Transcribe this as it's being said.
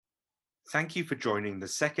Thank you for joining the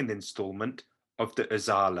second installment of the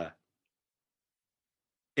Azala.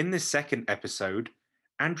 In this second episode,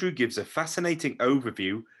 Andrew gives a fascinating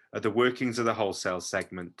overview of the workings of the wholesale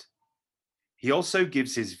segment. He also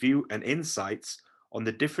gives his view and insights on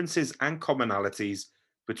the differences and commonalities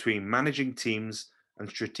between managing teams and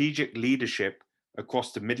strategic leadership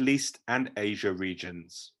across the Middle East and Asia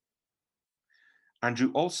regions.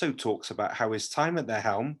 Andrew also talks about how his time at the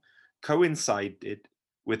helm coincided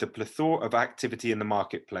with a plethora of activity in the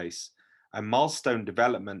marketplace and milestone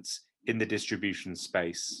developments in the distribution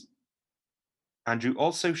space. Andrew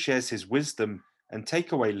also shares his wisdom and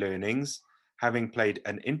takeaway learnings, having played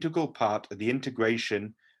an integral part of the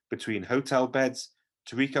integration between Hotel Beds,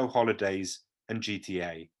 Tarico Holidays, and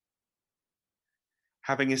GTA.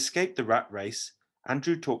 Having escaped the rat race,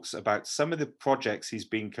 Andrew talks about some of the projects he's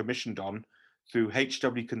been commissioned on through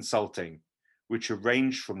HW Consulting, which have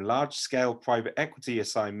ranged from large-scale private equity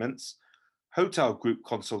assignments, hotel group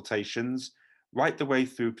consultations, right the way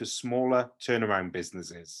through to smaller turnaround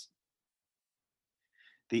businesses.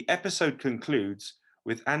 The episode concludes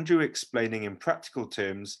with Andrew explaining in practical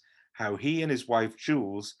terms how he and his wife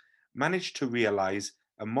Jules managed to realize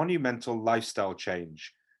a monumental lifestyle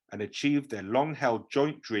change and achieve their long-held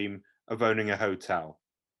joint dream of owning a hotel.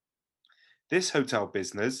 This hotel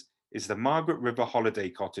business is the Margaret River Holiday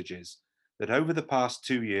Cottages that over the past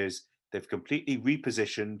 2 years they've completely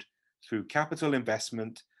repositioned through capital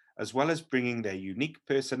investment as well as bringing their unique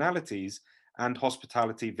personalities and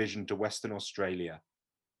hospitality vision to Western Australia.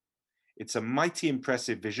 It's a mighty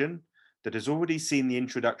impressive vision that has already seen the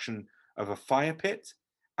introduction of a fire pit,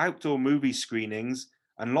 outdoor movie screenings,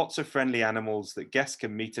 and lots of friendly animals that guests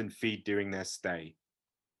can meet and feed during their stay.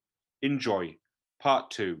 Enjoy Part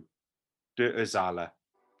 2, De Uzala.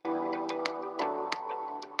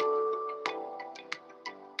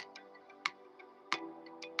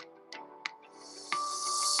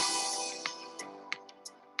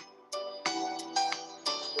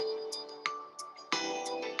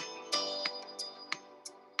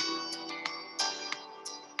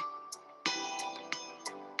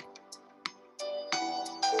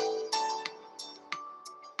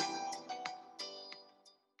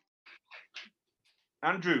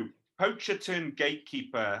 Andrew, poacher turned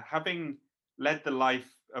gatekeeper, having led the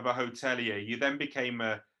life of a hotelier, you then became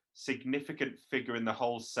a significant figure in the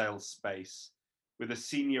wholesale space with a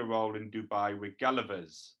senior role in Dubai with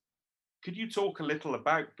Gulliver's. Could you talk a little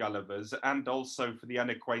about Gulliver's and also for the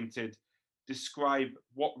unacquainted, describe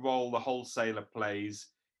what role the wholesaler plays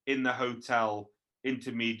in the hotel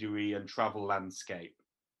intermediary and travel landscape?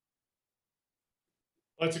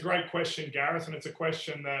 Well, that's a great question, Gareth, and it's a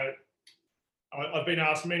question that I've been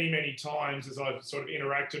asked many, many times as I've sort of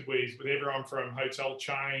interacted with everyone from hotel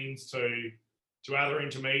chains to other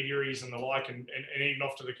intermediaries and the like, and even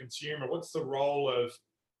off to the consumer. What's the role of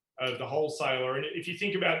the wholesaler? And if you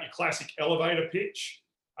think about your classic elevator pitch,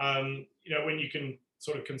 when you can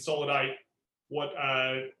sort of consolidate what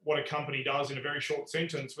a company does in a very short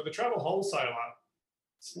sentence, with a travel wholesaler,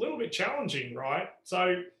 it's a little bit challenging, right?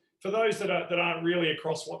 So for those that aren't really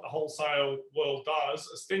across what the wholesale world does,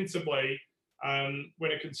 ostensibly,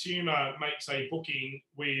 when a consumer makes a booking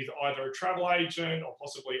with either a travel agent or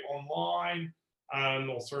possibly online,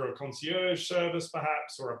 or through a concierge service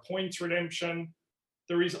perhaps, or a points redemption,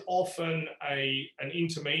 there is often an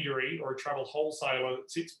intermediary or a travel wholesaler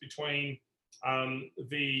that sits between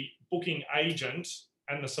the booking agent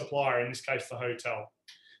and the supplier, in this case the hotel.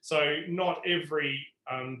 So not every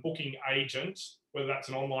booking agent, whether that's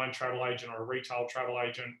an online travel agent or a retail travel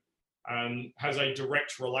agent, has a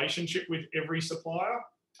direct relationship with every supplier,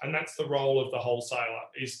 and that's the role of the wholesaler,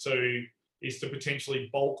 is to potentially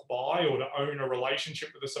bulk buy or to own a relationship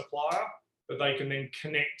with a supplier that they can then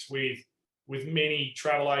connect with many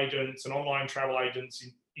travel agents and online travel agents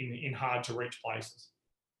in hard to reach places.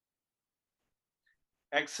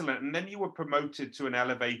 Excellent. And then you were promoted to an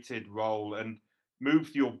elevated role and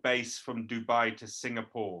moved your base from Dubai to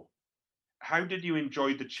Singapore. How did you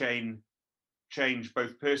enjoy the change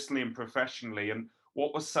both personally and professionally, and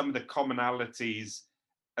what were some of the commonalities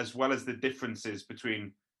as well as the differences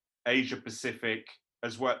between Asia Pacific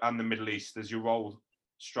as well and the Middle East as your role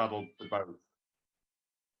straddled the both?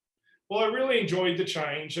 Well, I really enjoyed the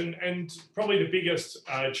change, and probably the biggest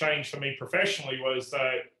change for me professionally was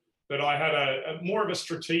that I had a more of a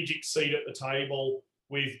strategic seat at the table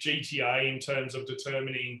with GTA in terms of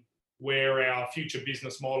determining where our future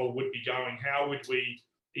business model would be going. How would we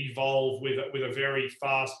evolve with a very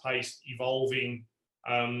fast-paced, evolving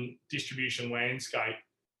distribution landscape?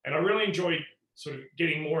 And I really enjoyed sort of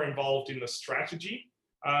getting more involved in the strategy.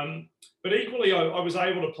 But equally, I was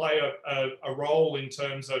able to play a role in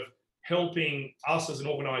terms of helping us as an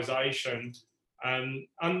organisation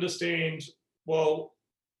understand, well,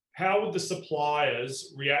 how would the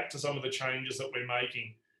suppliers react to some of the changes that we're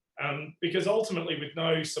making? Because ultimately, with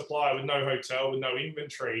no supplier, with no hotel, with no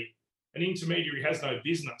inventory, an intermediary has no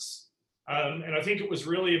business. And I think it was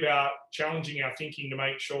really about challenging our thinking to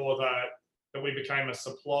make sure that we became a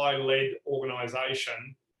supply-led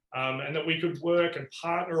organisation, and that we could work and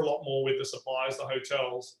partner a lot more with the suppliers, the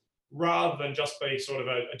hotels, rather than just be sort of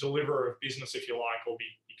a deliverer of business, if you like, or be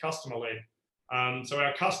customer-led. So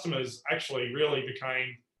our customers actually really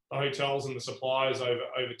became the hotels and the suppliers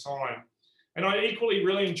over time. And I equally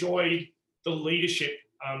really enjoyed the leadership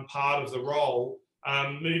part of the role,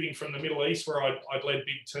 moving from the Middle East, where I'd led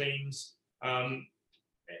big teams,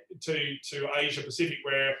 to Asia Pacific,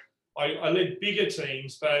 where I led bigger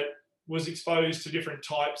teams, but was exposed to different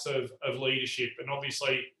types of leadership. And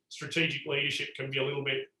obviously, strategic leadership can be a little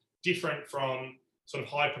bit different from sort of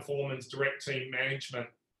high performance direct team management.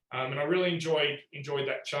 And I really enjoyed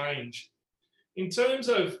that change. In terms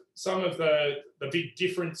of some of the big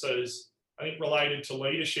differences, I think related to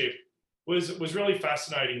leadership was really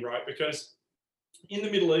fascinating, right? Because in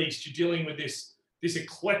the Middle East, you're dealing with this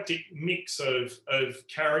eclectic mix of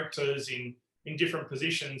characters in different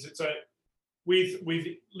positions. It's with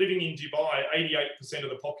living in Dubai, 88%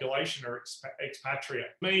 of the population are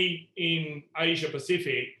expatriate. Me in Asia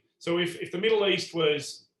Pacific, so if the Middle East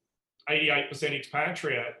was 88%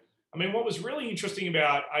 expatriate, I mean, what was really interesting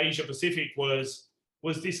about Asia Pacific was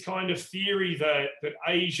this kind of theory that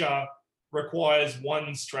Asia requires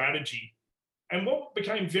one strategy. And what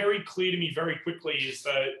became very clear to me very quickly is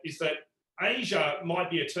that Asia might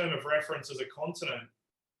be a term of reference as a continent,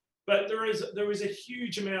 but there is a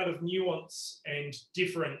huge amount of nuance and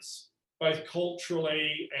difference, both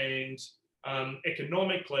culturally and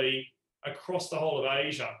economically, across the whole of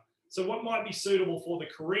Asia. So what might be suitable for the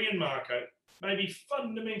Korean market may be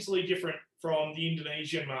fundamentally different from the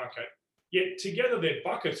Indonesian market. Yet together they're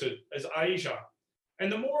bucketed as Asia.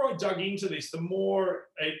 And the more I dug into this, the more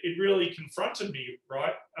it really confronted me,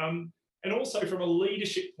 right? And also from a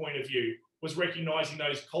leadership point of view, was recognizing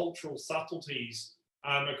those cultural subtleties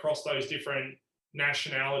across those different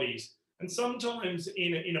nationalities. And sometimes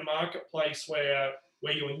in a marketplace where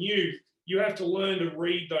you're new, you have to learn to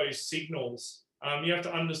read those signals. You have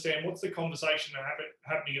to understand what's the conversation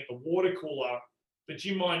happening at the water cooler that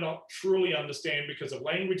you might not truly understand because of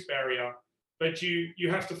language barrier, but you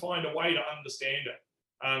have to find a way to understand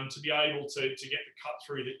it, to be able to get the cut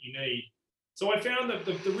through that you need. So I found that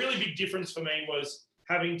the really big difference for me was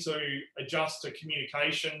having to adjust a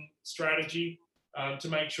communication strategy, to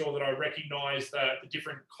make sure that I recognize that the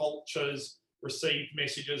different cultures received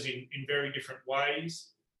messages in very different ways.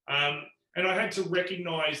 And I had to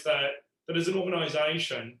recognize that as an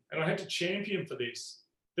organization, and I had to champion for this,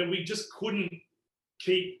 that we just couldn't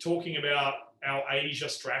keep talking about our Asia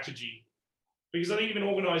strategy. Because I think if an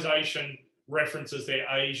organization references their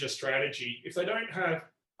Asia strategy, if they don't have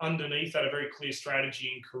underneath that a very clear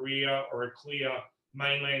strategy in Korea, or a clear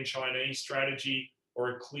mainland Chinese strategy,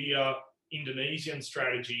 or a clear Indonesian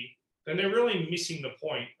strategy, then they're really missing the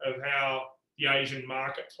point of how the Asian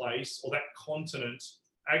marketplace or that continent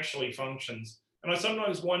actually functions. And I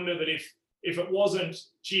sometimes wonder that if it wasn't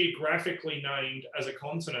geographically named as a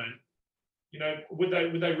continent, you know, would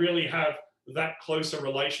they really have that closer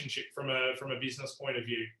relationship from a business point of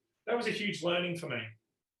view? That was a huge learning for me.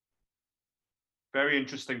 Very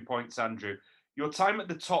interesting points, Andrew. Your time at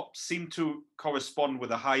the top seemed to correspond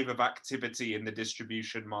with a hive of activity in the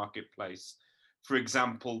distribution marketplace. For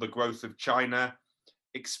example, the growth of China,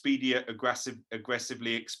 Expedia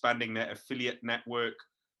aggressively expanding their affiliate network,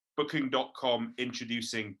 Booking.com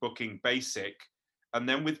introducing Booking Basic, and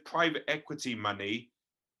then with private equity money,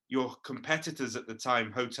 your competitors at the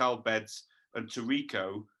time, Hotelbeds and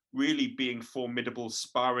Turico, really being formidable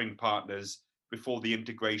sparring partners before the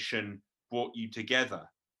integration brought you together.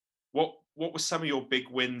 What were some of your big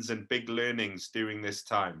wins and big learnings during this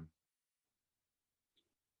time?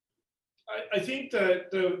 I think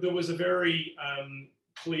that there was a very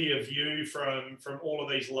clear view from all of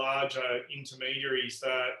these larger intermediaries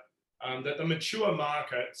that the mature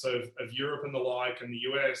markets of Europe and the like and the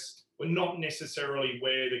US were not necessarily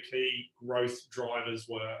where the key growth drivers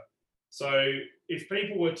were. So if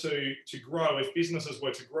people were to grow, if businesses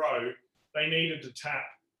were to grow, they needed to tap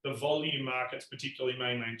the volume markets, particularly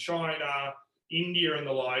mainland China, India and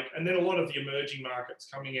the like, and then a lot of the emerging markets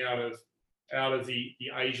coming out of the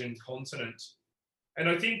Asian continent. And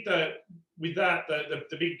I think that with that, the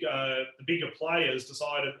bigger players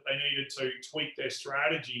decided that they needed to tweak their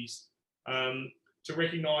strategies to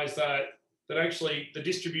recognise that actually the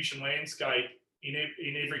distribution landscape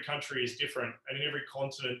in every country is different, and in every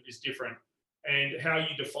continent is different. And how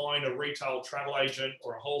you define a retail travel agent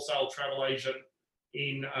or a wholesale travel agent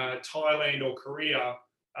in Thailand or Korea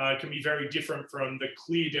can be very different from the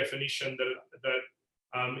clear definition that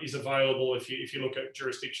is available if you look at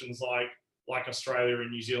jurisdictions like Australia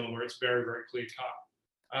and New Zealand, where it's very, very clear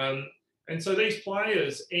cut. And so these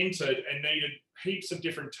players entered and needed heaps of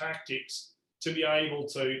different tactics to be able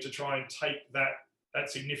to try and take that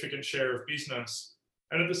significant share of business.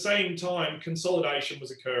 And at the same time, consolidation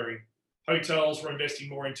was occurring. Hotels were investing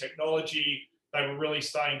more in technology. They were really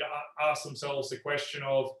starting to ask themselves the question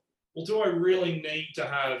of, well, do I really need to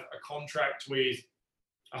have a contract with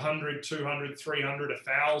 100, 200, 300,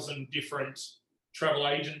 1,000 different travel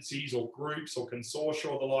agencies or groups or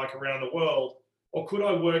consortia or the like around the world? Or could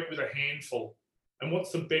I work with a handful? And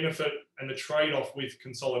what's the benefit and the trade-off with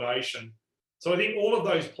consolidation? So I think all of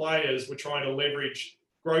those players were trying to leverage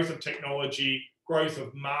growth of technology, growth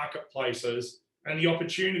of marketplaces, and the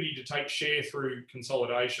opportunity to take share through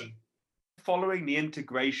consolidation. Following the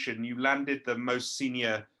integration, you landed the most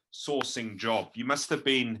senior sourcing job. You must have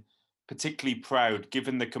been particularly proud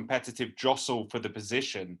given the competitive jostle for the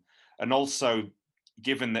position, and also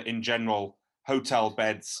given that in general, hotel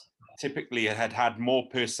beds typically had more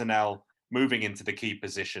personnel moving into the key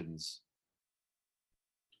positions.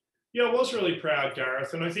 Yeah, I was really proud,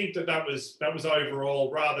 Gareth, and I think that was overall,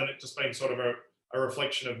 rather than it just being sort of a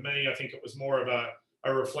reflection of me. I think it was more of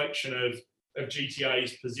a reflection of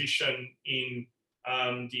GTA's position in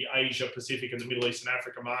the Asia Pacific and the Middle East and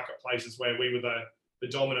Africa marketplaces, where we were the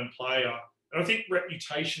dominant player. And I think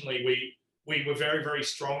reputationally, we were very, very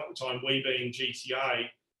strong at the time. We being GTA,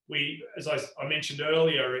 as I mentioned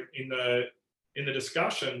earlier in the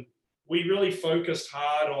discussion, we really focused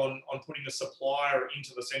hard on putting the supplier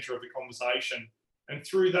into the centre of the conversation. And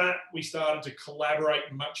through that, we started to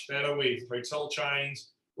collaborate much better with hotel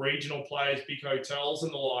chains, regional players, big hotels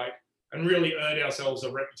and the like, and really earned ourselves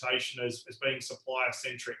a reputation as being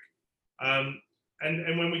supplier-centric. And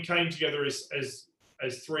when we came together as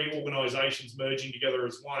three organisations merging together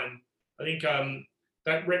as one, I think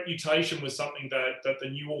that reputation was something that the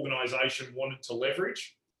new organisation wanted to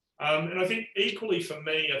leverage. And I think equally for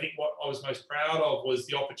me, I think what I was most proud of was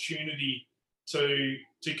the opportunity to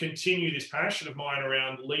continue this passion of mine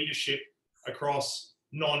around leadership across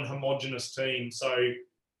non-homogenous teams. So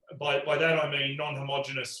by that I mean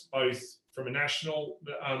non-homogenous both from a national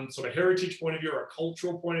sort of heritage point of view or a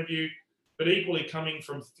cultural point of view, but equally coming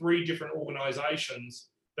from three different organisations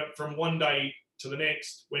that from one day to the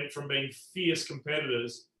next went from being fierce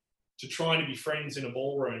competitors to trying to be friends in a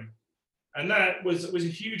ballroom. And that was a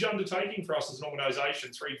huge undertaking for us as an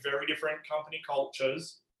organisation, three very different company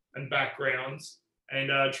cultures and backgrounds, and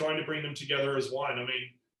trying to bring them together as one. I mean,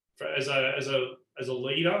 as a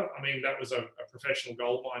leader, I mean, that was a professional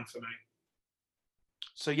goldmine for me.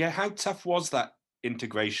 So yeah, how tough was that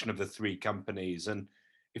integration of the three companies? And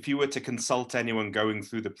if you were to consult anyone going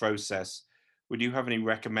through the process, would you have any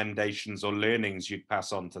recommendations or learnings you'd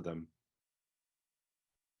pass on to them?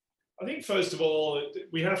 I think first of all,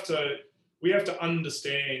 we have to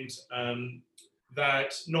understand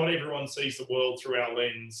that not everyone sees the world through our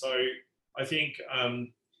lens. So I think,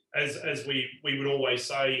 as we would always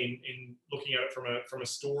say in looking at it from a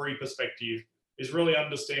story perspective, is really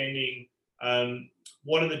understanding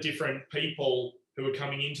what are the different people who are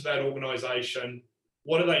coming into that organisation,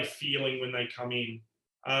 what are they feeling when they come in,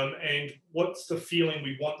 and what's the feeling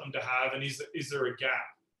we want them to have, and is there a gap?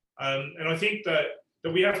 And I think that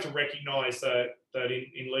we have to recognise that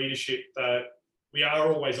in leadership that we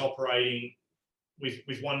are always operating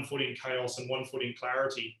with one foot in chaos and one foot in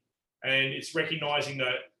clarity. And it's recognising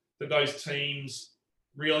that those teams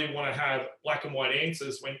really want to have black and white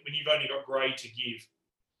answers when you've only got grey to give.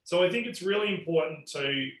 So I think it's really important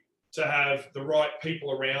to have the right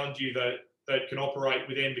people around you that can operate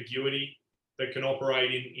with ambiguity, that can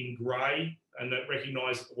operate in grey, and that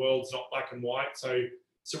recognise that the world's not black and white. So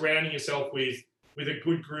surrounding yourself with a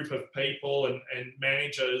good group of people and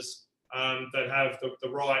managers that have the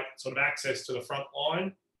right sort of access to the front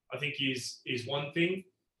line, I think is one thing.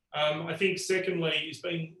 I think secondly is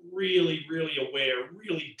being really, really aware,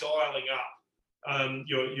 really dialing up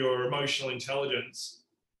your emotional intelligence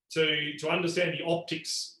to understand the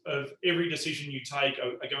optics of every decision you take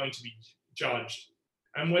are going to be judged.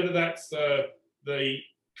 And whether that's the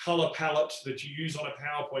colour palette that you use on a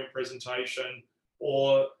PowerPoint presentation,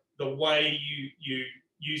 or the way you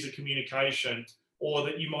use a communication, or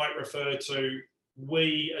that you might refer to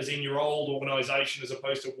we as in your old organisation as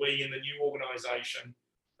opposed to we in the new organisation.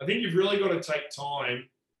 I think you've really got to take time,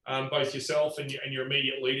 both yourself and your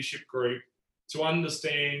immediate leadership group, to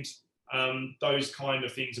understand those kind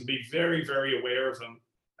of things, and be very, very aware of them.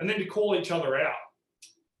 And then to call each other out.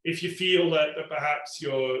 If you feel that perhaps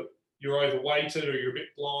you're overweighted or you're a bit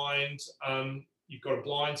blind, you've got a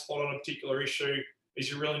blind spot on a particular issue, is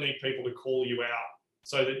you really need people to call you out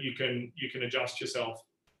so that you can adjust yourself.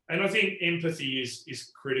 And I think empathy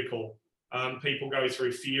is critical. People go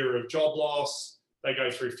through fear of job loss, they go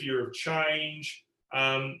through fear of change,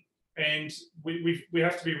 and we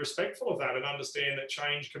have to be respectful of that and understand that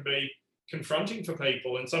change can be confronting for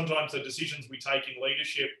people. And sometimes the decisions we take in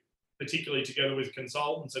leadership, particularly together with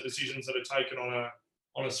consultants, are decisions that are taken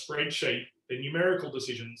on a spreadsheet. They're numerical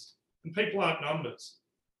decisions, and people aren't numbers.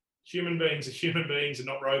 Human beings are human beings and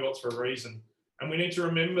not robots for a reason. And we need to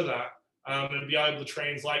remember that and be able to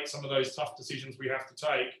translate some of those tough decisions we have to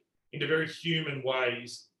take into very human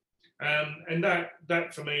ways. And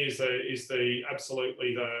that for me is the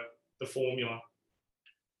absolutely the formula.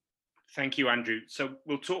 Thank you, Andrew. So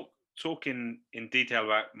we'll talk in detail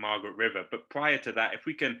about Margaret River, but prior to that,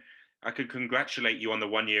 I could congratulate you on the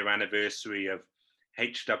 1-year anniversary of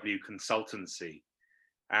HW Consultancy.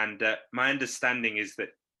 And my understanding is that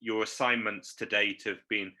your assignments to date have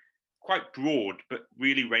been quite broad, but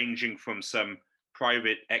really ranging from some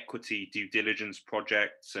private equity due diligence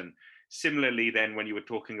projects, and similarly then when you were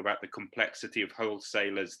talking about the complexity of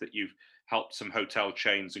wholesalers, that you've helped some hotel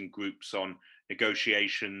chains and groups on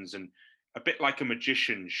negotiations, and a bit like a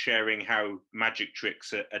magician sharing how magic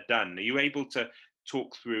tricks are done. Are you able to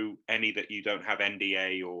talk through any that you don't have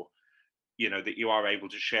NDA or, that you are able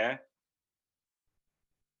to share?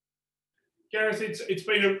 Gareth, it's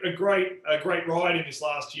been a great ride in this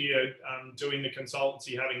last year, doing the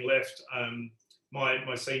consultancy, having left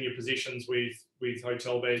my senior positions with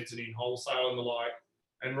hotel beds and in wholesale and the like,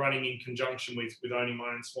 and running in conjunction with owning my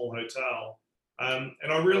own small hotel.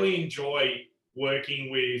 And I really enjoy working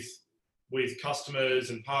with customers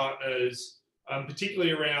and partners,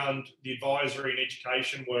 particularly around the advisory and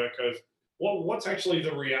education work of what's actually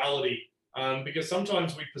the reality, because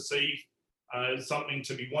sometimes we perceive something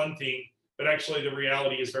to be one thing, but actually the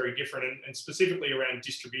reality is very different. And specifically around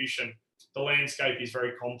distribution, the landscape is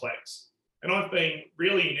very complex. And I've been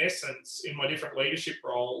really, in essence, in my different leadership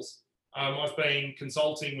roles, I've been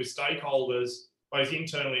consulting with stakeholders, both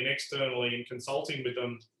internally and externally, and consulting with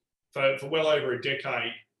them for well over a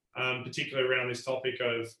decade, particularly around this topic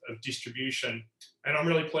of distribution. And I'm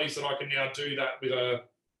really pleased that I can now do that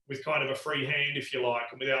with kind of a free hand, if you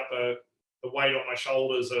like, and without the weight on my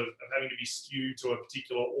shoulders of having to be skewed to a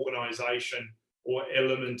particular organisation or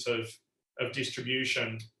element of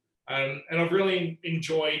distribution. And I've really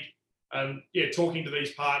enjoyed talking to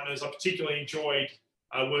these partners. I particularly enjoyed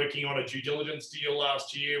working on a due diligence deal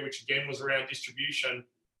last year, which again was around distribution.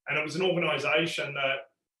 And it was an organisation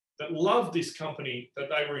that loved this company that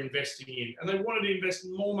they were investing in, and they wanted to invest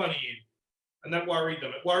more money in. And that worried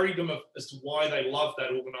them. It worried them as to why they loved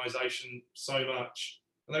that organisation so much.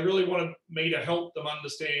 And they really wanted me to help them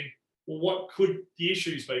understand, well, what could the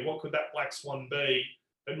issues be? What could that black swan be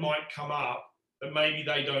that might come up that maybe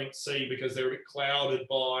they don't see because they're a bit clouded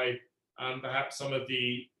by perhaps some of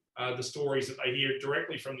the stories that they hear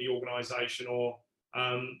directly from the organisation, or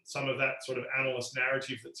some of that sort of analyst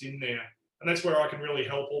narrative that's in there. And that's where I can really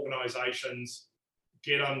help organisations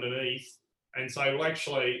get underneath and say, well,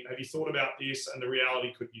 actually, have you thought about this? And the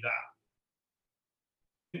reality could be that.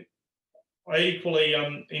 I equally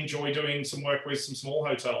enjoy doing some work with some small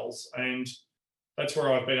hotels, and that's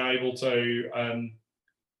where I've been able to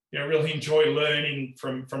really enjoy learning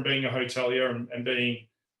from being a hotelier and being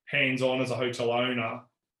hands-on as a hotel owner,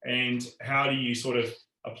 and how do you sort of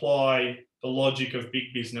apply the logic of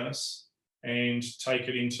big business and take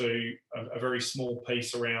it into a very small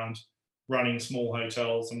piece around running small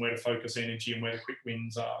hotels and where to focus energy and where the quick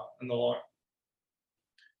wins are and the like.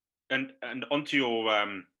 And onto your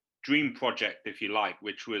dream project, if you like,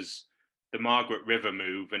 which was the Margaret River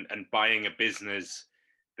move and buying a business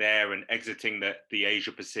there and exiting the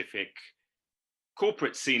Asia Pacific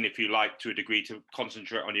corporate scene, if you like, to a degree, to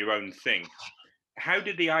concentrate on your own thing. How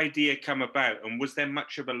did the idea come about? And was there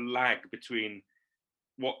much of a lag between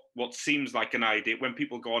what seems like an idea? When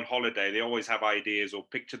people go on holiday, they always have ideas or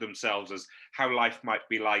picture themselves as how life might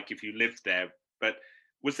be like if you lived there. But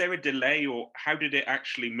was there a delay, or how did it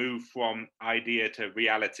actually move from idea to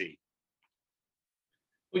reality?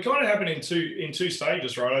 It kind of happened in two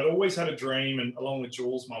stages, right? I'd always had a dream, and along with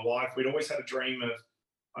Jules, my wife, we'd always had a dream of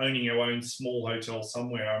owning our own small hotel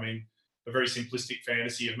somewhere. I mean, a very simplistic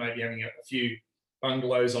fantasy of maybe having a few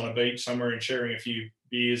bungalows on a beach somewhere and sharing a few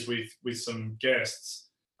beers with some guests.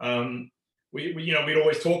 We'd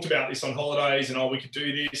always talked about this on holidays, and we could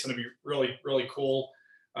do this, and it'd be really, really cool.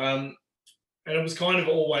 and it was kind of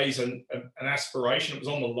always an aspiration. It was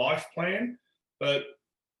on the life plan, but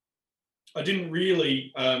I didn't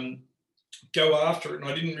really go after it, and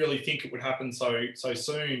I didn't really think it would happen so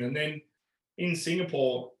soon. And then in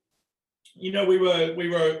Singapore, we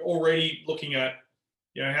were already looking at,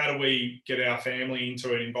 how do we get our family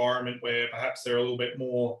into an environment where perhaps they're a little bit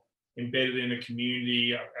more embedded in a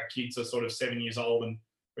community. Our kids are sort of 7 years old, and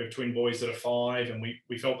we have twin boys that are 5, and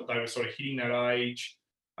we felt that they were sort of hitting that age.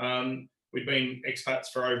 We'd been expats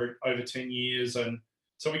for over 10 years, and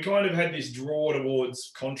so we kind of had this draw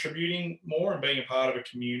towards contributing more and being a part of a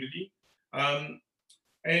community.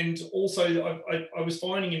 And also, I was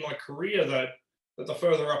finding in my career that the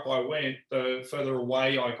further up I went, the further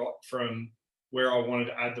away I got from where I wanted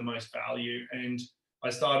to add the most value. And I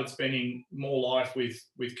started spending more life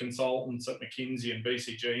with consultants at McKinsey and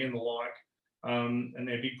BCG and the like, and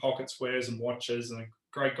their big pocket squares and watches, and they're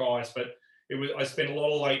great guys. But I spent a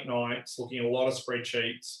lot of late nights looking at a lot of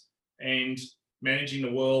spreadsheets and managing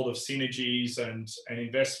the world of synergies and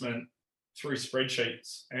investment through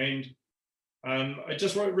spreadsheets. And it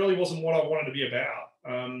just really wasn't what I wanted to be about.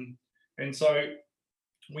 And so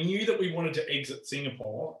we knew that we wanted to exit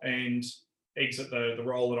Singapore and exit the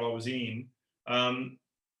role that I was in. And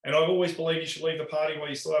I've always believed you should leave the party while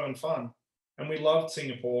you're still having fun. And we loved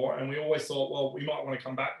Singapore, and we always thought, well, we might want to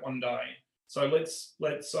come back one day. So let's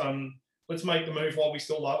make the move while we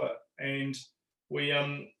still love it. And we,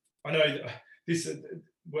 I know this.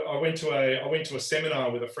 I went to a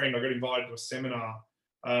seminar with a friend. I got invited to a seminar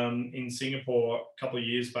in Singapore a couple of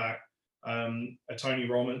years back, a Tony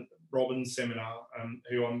Robbins seminar,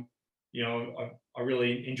 who I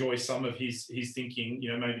really enjoy some of his thinking,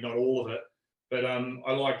 maybe not all of it, but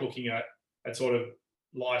I like looking at sort of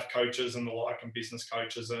life coaches and the like, and business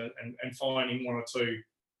coaches, and finding one or two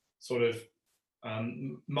sort of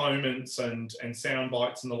moments and sound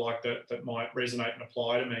bites and the like that might resonate and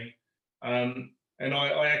apply to me. And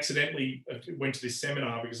I accidentally went to this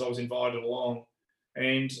seminar because I was invited along.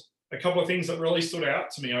 And a couple of things that really stood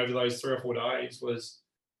out to me over those 3 or 4 days was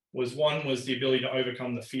one was the ability to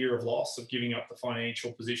overcome the fear of loss, of giving up the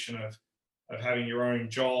financial position of having your own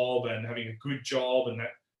job and having a good job, and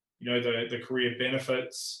that, the career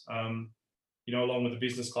benefits, along with the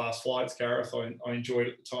business class flights, Gareth, I enjoyed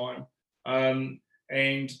at the time.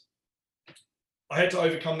 And I had to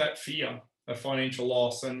overcome that fear of financial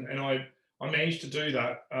loss, and I managed to do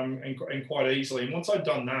that, and quite easily. And once I'd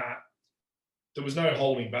done that, there was no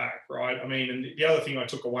holding back, right? I mean, and the other thing I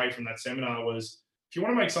took away from that seminar was, if you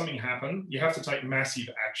want to make something happen, you have to take massive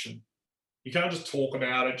action. You can't just talk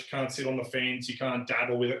about it. You can't sit on the fence. You can't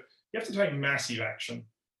dabble with it. You have to take massive action.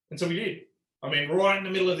 And so we did. I mean, right in the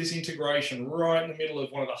middle of this integration, right in the middle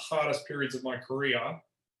of one of the hardest periods of my career,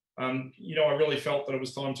 I really felt that it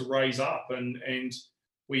was time to raise up. And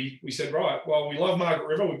we said, right, well, we love Margaret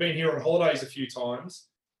River. We've been here on holidays a few times.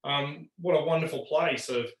 What a wonderful place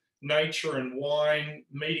of nature and wine,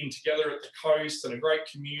 meeting together at the coast, and a great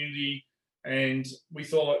community. And we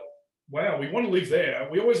thought, wow, we want to live there.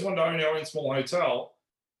 We always wanted to own our own small hotel.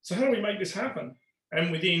 So how do we make this happen?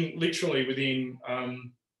 And literally within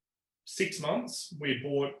 6 months, we had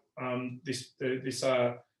bought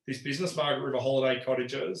this business, Margaret River Holiday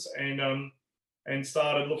Cottages, and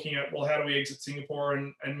started looking at, well, how do we exit Singapore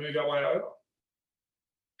and move our way over?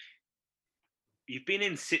 You've been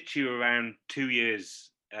in situ around 2 years,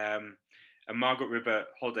 and Margaret River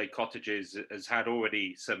Holiday Cottages has had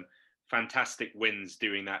already some fantastic wins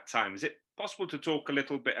during that time. Is it possible to talk a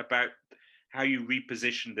little bit about how you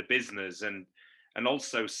repositioned the business, and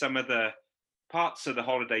also some of the parts of the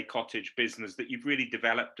holiday cottage business that you've really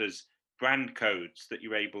developed as brand codes that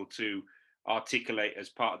you're able to articulate as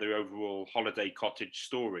part of their overall holiday cottage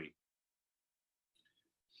story?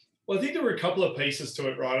 Well, I think there were a couple of pieces to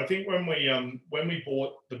it, right? I think when we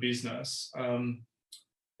bought the business,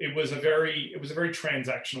 it was a very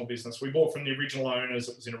transactional business. We bought from the original owners.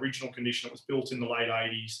 It was in original condition. It was built in the late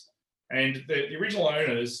 80s, and the original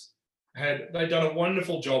owners they'd done a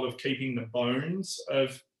wonderful job of keeping the bones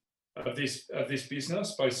of this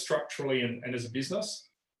business, both structurally and as a business.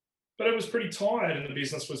 But it was pretty tired, and the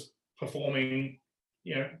business was performing,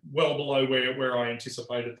 well below where I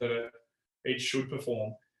anticipated that it should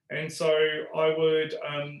perform. And so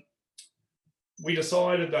we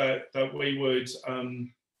decided that we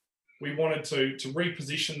wanted to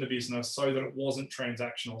reposition the business so that it wasn't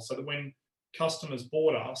transactional, so that when customers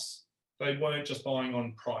bought us, they weren't just buying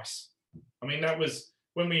on price. I mean, that was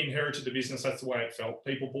when we inherited the business, that's the way it felt.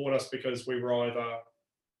 People bought us because we were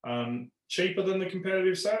either cheaper than the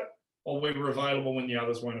competitive set, or we were available when the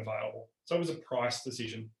others weren't available. So it was a price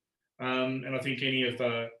decision. And I think any of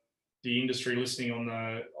the the industry listening on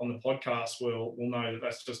the podcast will know that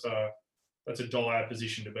that's a dire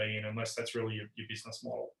position to be in, unless that's really your business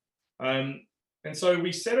model. And so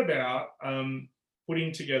we set about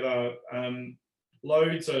putting together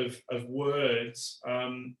loads of words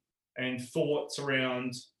and thoughts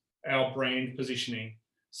around our brand positioning.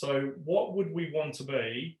 So what would we want to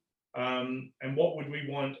be, and what would we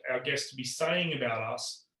want our guests to be saying about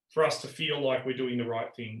us for us to feel like we're doing the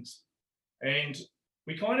right things? And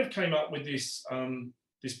we kind of came up with this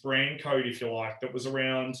this brand code, if you like, that was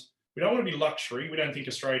around, we don't want to be luxury. We don't think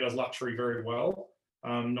Australia does luxury very well.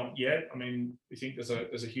 Not yet. I mean, we think there's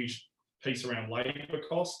a huge piece around labour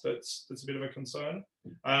costs that's a bit of a concern.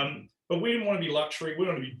 But we didn't want to be luxury. We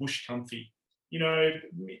want to be bush comfy. You know,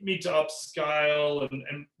 mid to upscale.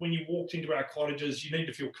 And when you walked into our cottages, you need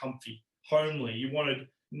to feel comfy, homely. You wanted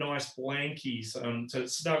nice blankies to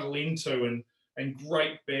snuggle into, and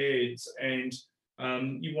great beds, and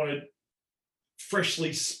you wanted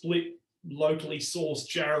freshly split, locally sourced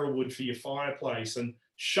jarrah wood for your fireplace, and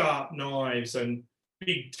sharp knives, and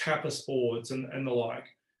big tapas boards, and the like.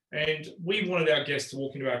 And we wanted our guests to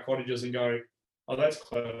walk into our cottages and go, oh, that's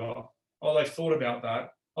clever. Oh, they've thought about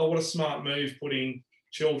that. Oh, what a smart move, putting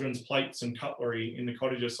children's plates and cutlery in the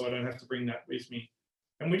cottages so I don't have to bring that with me.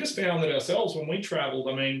 And we just found that ourselves when we travelled,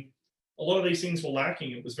 I mean, a lot of these things were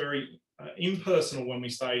lacking. It was very impersonal when we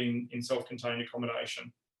stayed in self-contained accommodation.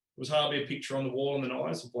 It was hardly a picture on the wall and the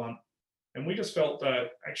knives were blunt. And we just felt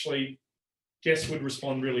that actually guests would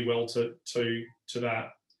respond really well to that.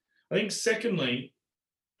 I think secondly,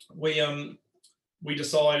 we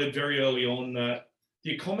decided very early on that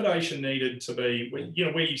the accommodation needed to be, you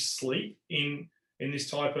know, where you sleep in this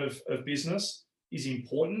type of business is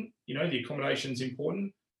important. You know, the accommodation is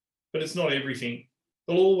important, but it's not everything.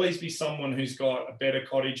 There'll always be someone who's got a better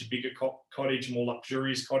cottage, a bigger cottage, a more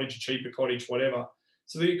luxurious cottage, a cheaper cottage, whatever.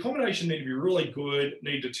 So the accommodation needed to be really good,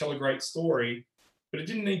 needed to tell a great story, but it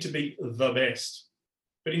didn't need to be the best.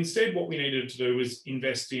 But instead, what we needed to do was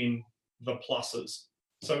invest in the pluses.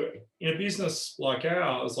 So in a business like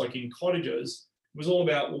ours, like in cottages, it was all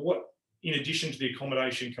about, well, what, in addition to the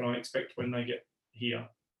accommodation, can I expect when they get here?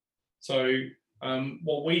 So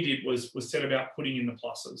what we did was set about putting in the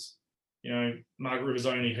pluses. You know, Margaret River's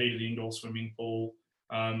only heated indoor swimming pool,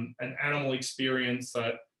 an animal experience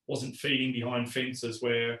that wasn't feeding behind fences,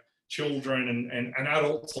 where children and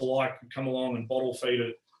adults alike could come along and bottle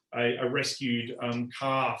feed a rescued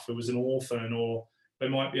calf who was an orphan, or they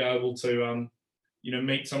might be able to you know,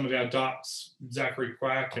 meet some of our ducks, Zachary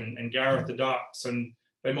Quack and Gareth the ducks, and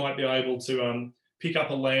they might be able to pick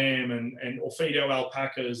up a lamb and or feed our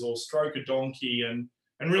alpacas, or stroke a donkey, and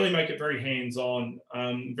really make it very hands-on,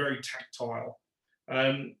 very tactile.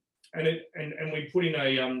 And we put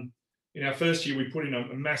in in our first year, we put in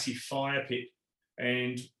a massive fire pit,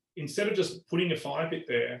 and instead of just putting a fire pit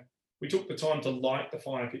there, we took the time to light the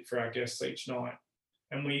fire pit for our guests each night,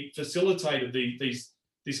 and we facilitated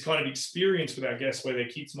this kind of experience with our guests, where their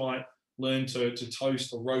kids might learn to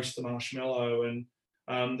toast or roast the marshmallow, and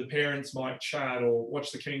the parents might chat or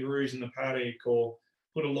watch the kangaroos in the paddock, or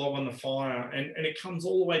put a log on the fire. And it comes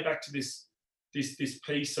all the way back to this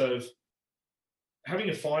piece of having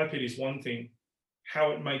a fire pit is one thing,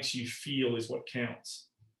 how it makes you feel is what counts.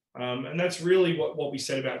 And that's really what we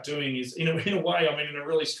set about doing, is in a way, I mean, in a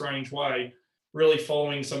really strange way, really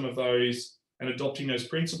following some of those and adopting those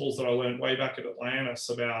principles that I learned way back at Atlantis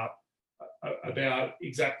about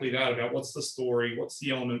exactly that, about what's the story, what's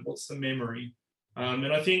the element, what's the memory.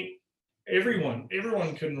 And I think everyone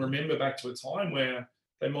can remember back to a time where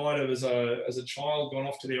they might have, as a child, gone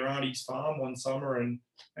off to their auntie's farm one summer and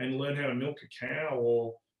learned how to milk a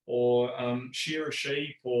cow, or shear a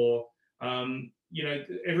sheep, or you know,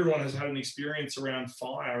 everyone has had an experience around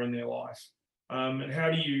fire in their life. And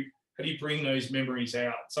how do you bring those memories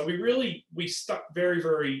out? So we stuck very,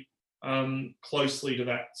 very closely to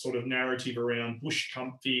that sort of narrative around bush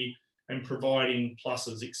comfy and providing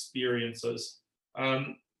pluses, experiences.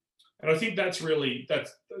 And I think that's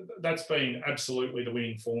been absolutely the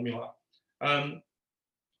winning formula, and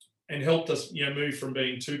helped us, you know, move from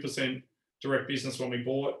being 2% direct business when we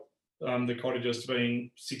bought the cottages to being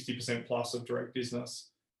 60% plus of direct business,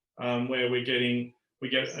 where we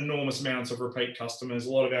get enormous amounts of repeat customers.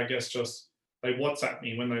 A lot of our guests they WhatsApp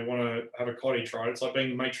me when they want to have a cottage, right? It's like being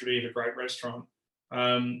the maitre d' of a great restaurant,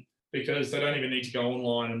 because they don't even need to go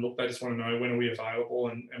online and look. They just want to know, when are we available,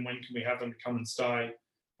 and when can we have them come and stay.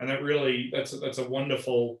 And that's a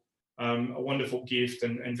wonderful gift,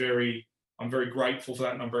 and I'm very grateful for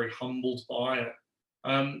that, and I'm very humbled by it.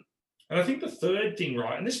 And I think the third thing,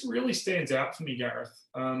 right, and this really stands out for me, Gareth,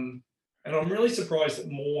 and I'm really surprised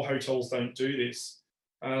that more hotels don't do this,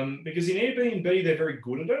 Because in Airbnb, they're very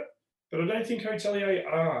good at it, but I don't think Hotelier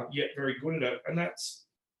are yet very good at it. And that's,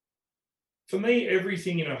 for me,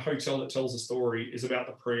 everything in a hotel that tells a story is about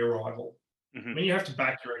the pre-arrival. I mean, you have to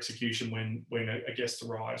back your execution when a guest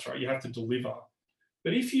arrives, right? You have to deliver.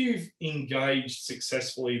 But if you've engaged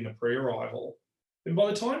successfully in the pre-arrival, then by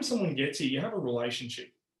the time someone gets here, you have a relationship.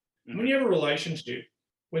 And when you have a relationship,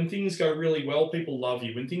 when things go really well, people love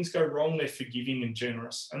you. When things go wrong, they're forgiving and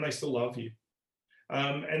generous, and they still love you.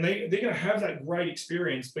 And they're going to have that great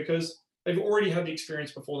experience because they've already had the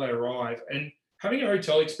experience before they arrive. And having a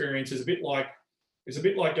hotel experience is a bit like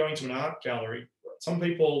going to an art gallery. Some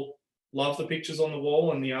people love the pictures on the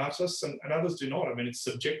wall and the artists, and others do not. I mean, it's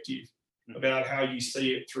subjective about how you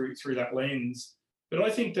see it through that lens. But I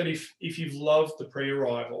think that if you've loved the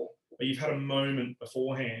pre-arrival or you've had a moment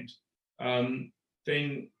beforehand,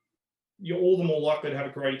 then you're all the more likely to have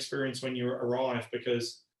a great experience when you arrive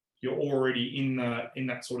because you're already in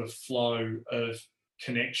that sort of flow of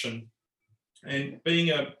connection. And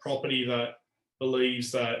being a property that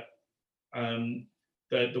believes that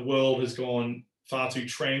that the world has gone far too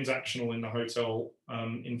transactional in the hotel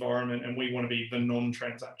environment, and we want to be the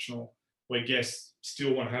non-transactional, where guests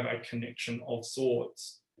still want to have a connection of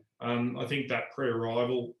sorts. I think that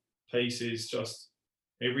pre-arrival piece is just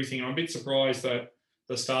everything. I'm a bit surprised that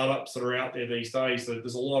the startups that are out there these days, that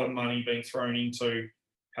there's a lot of money being thrown into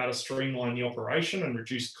how to streamline the operation and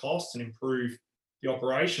reduce costs and improve the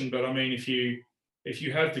operation. But I mean, if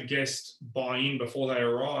you have the guest buy in before they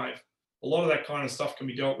arrive, a lot of that kind of stuff can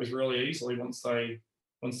be dealt with really easily once they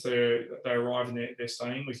arrive and they're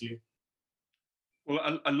staying with you.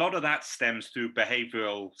 Well, a lot of that stems through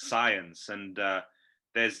behavioral science, and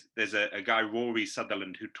there's a guy, Rory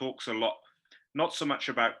Sutherland, who talks a lot, not so much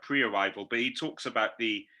about pre-arrival, but he talks about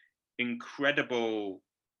the incredible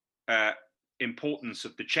importance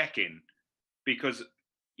of the check-in, because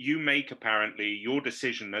you make apparently your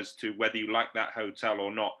decision as to whether you like that hotel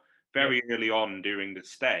or not very early on during the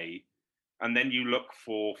stay, and then you look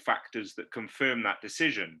for factors that confirm that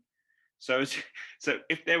decision. So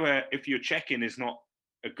if your check-in is not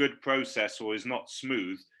a good process or is not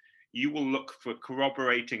smooth, you will look for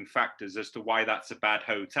corroborating factors as to why that's a bad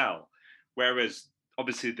hotel. Whereas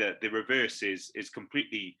obviously the reverse is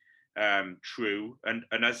completely true. And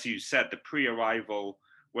as you said, the pre-arrival,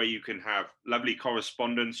 where you can have lovely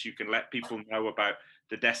correspondence, you can let people know about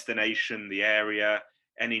the destination, the area,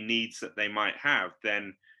 any needs that they might have,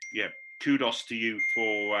 then yeah, kudos to you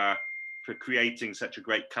for creating such a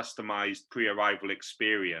great customized pre-arrival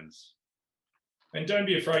experience. And don't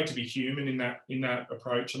be afraid to be human in that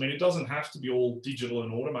approach. I mean, it doesn't have to be all digital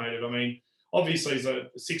and automated. I mean, obviously, as a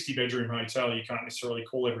 60-bedroom hotel, you can't necessarily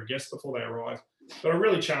call every guest before they arrive. But I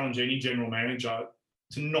really challenge any general manager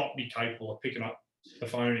to not be capable of picking up the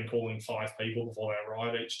phone and calling 5 people before they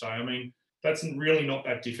arrive each day. I mean, that's really not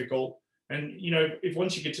that difficult. And, you know, if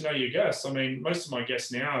once you get to know your guests, I mean, most of my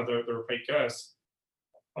guests now, the repeat guests,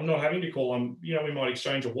 I'm not having to call them. You know, we might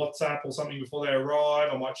exchange a WhatsApp or something before they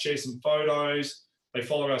arrive. I might share some photos. They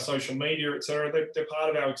follow our social media, etc. They're part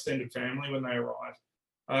of our extended family when they arrive.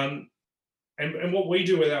 And what we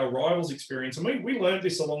do with our arrivals experience, and we learned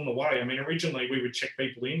this along the way. I mean, originally we would check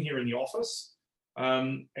people in here in the office.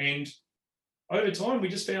 And over time, we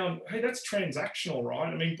just found, hey, that's transactional,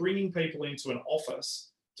 right? I mean, bringing people into an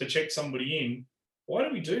office to check somebody in, why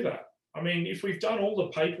do we do that? I mean, if we've done all the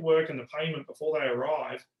paperwork and the payment before they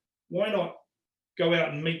arrive, why not go out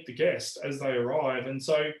and meet the guest as they arrive? And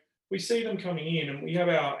so we see them coming in, and we have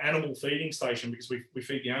our animal feeding station because we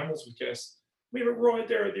feed the animals with guests. We have it right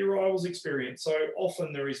there at the arrivals experience. So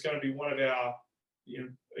often there is going to be one of our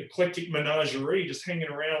eclectic menagerie just hanging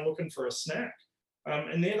around looking for a snack.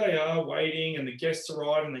 And there they are waiting, and the guests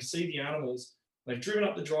arrive and they see the animals. They've driven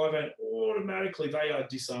up the driveway and automatically they are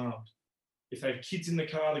disarmed. If they have kids in the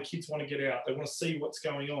car, the kids want to get out. They want to see what's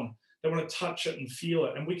going on. They want to touch it and feel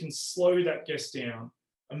it. And we can slow that guest down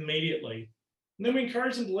immediately. And then we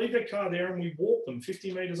encourage them to leave their car there, and we walk them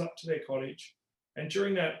 50 metres up to their cottage. And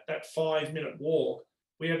during that 5-minute walk,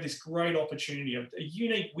 we have this great opportunity, a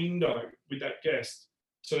unique window with that guest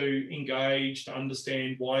to engage, to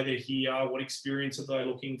understand why they're here, what experience are they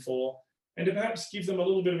looking for, and to perhaps give them a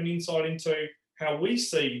little bit of an insight into how we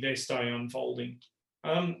see their stay unfolding.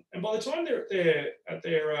 And by the time they're at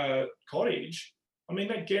their cottage, I mean,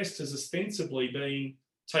 that guest has ostensibly been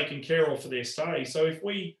taken care of for their stay. So if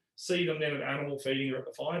we see them then at animal feeding or at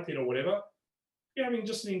the fire pit or whatever, you're having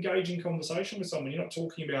just an engaging conversation with someone. You're not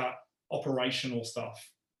talking about operational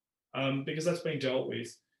stuff because that's been dealt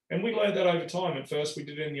with. And we learned that over time. At first, we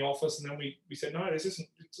did it in the office, and then we said, no, it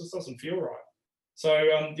just doesn't feel right.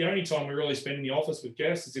 So the only time we really spend in the office with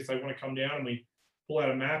guests is if they want to come down and we pull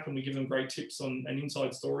out a map and we give them great tips on and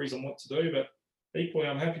inside stories on what to do. But equally,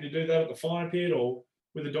 I'm happy to do that at the fire pit or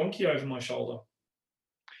with a donkey over my shoulder.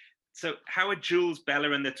 So how are Jules,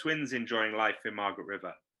 Bella and the twins enjoying life in Margaret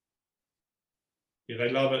River? Yeah, they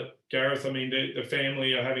love it, Gareth. I mean, the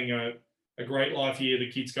family are having a great life here. The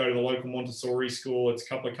kids go to the local Montessori school. It's a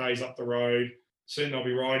couple of k's up the road. Soon they'll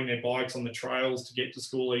be riding their bikes on the trails to get to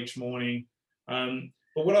school each morning.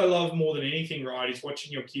 But what I love more than anything, right, is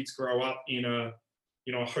watching your kids grow up in a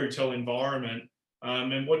hotel environment,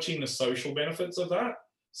 and watching the social benefits of that.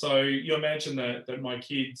 So you imagine that my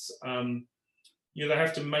kids, they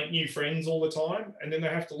have to make new friends all the time, and then they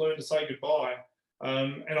have to learn to say goodbye.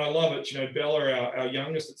 And I love it. Bella, our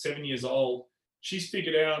youngest at 7 years old, she's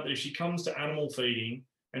figured out that if she comes to animal feeding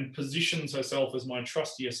and positions herself as my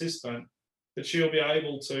trusty assistant, that she'll be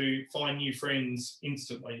able to find new friends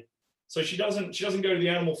instantly. So she doesn't go to the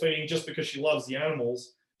animal feeding just because she loves the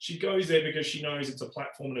animals. She goes there because she knows it's a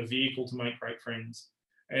platform and a vehicle to make great friends.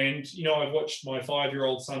 And I've watched my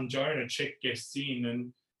 5-year-old son Jonah check guests in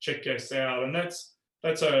and check guests out, and that's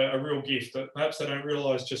a real gift that perhaps they don't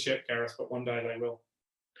realise just yet, Gareth, but one day they will.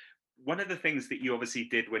 One of the things that you obviously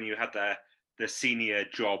did when you had the senior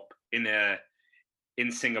job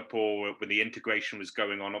in Singapore when the integration was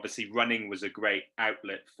going on, obviously running was a great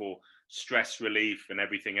outlet for stress relief and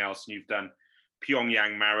everything else. And you've done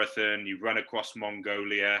Pyongyang Marathon, you've run across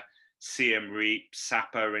Mongolia, Siem Reap,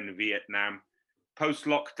 Sapa in Vietnam.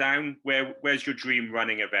 Post-lockdown, where's your dream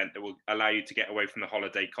running event that will allow you to get away from the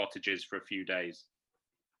holiday cottages for a few days?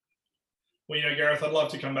 Well, Gareth, I'd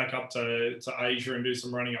love to come back up to Asia and do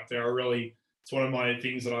some running up there. It's one of my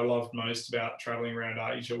things that I loved most about traveling around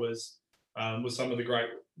Asia was some of the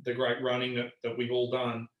great running that we've all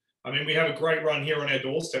done. I mean, we have a great run here on our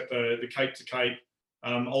doorstep, the Cape to Cape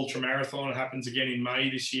Ultra Marathon. It happens again in May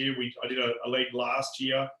this year. I did a leg last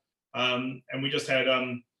year, and we just had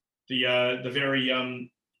the very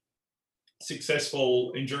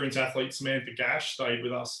successful endurance athlete Samantha Gash stayed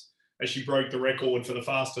with us as she broke the record for the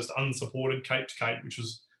fastest unsupported Cape to Cape, which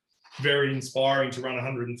was very inspiring to run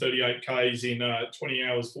 138 Ks in 20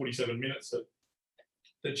 hours, 47 minutes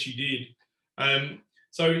that she did.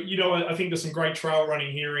 So, I think there's some great trail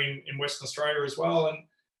running here in Western Australia as well.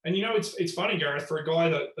 And it's funny, Gareth, for a guy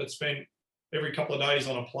that spent every couple of days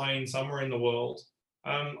on a plane somewhere in the world,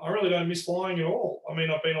 I really don't miss flying at all. I mean,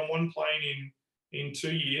 I've been on one plane in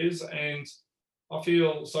 2 years, and I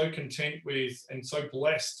feel so content with and so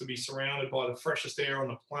blessed to be surrounded by the freshest air on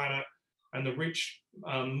the planet and the rich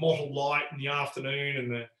mottled light in the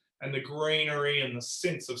afternoon and the greenery and the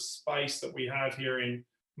sense of space that we have here in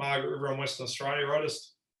Margaret River in Western Australia. I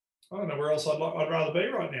don't know where else I'd rather be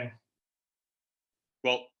right now.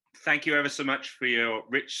 Well, thank you ever so much for your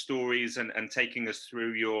rich stories and taking us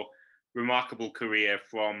through your remarkable career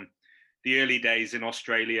from the early days in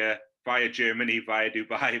Australia, via Germany, via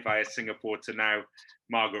Dubai, via Singapore to now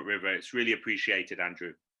Margaret River. It's really appreciated,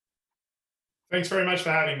 Andrew. Thanks very much for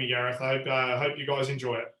having me, Gareth. I hope you guys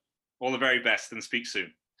enjoy it. All the very best and speak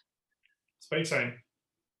soon. Speak soon.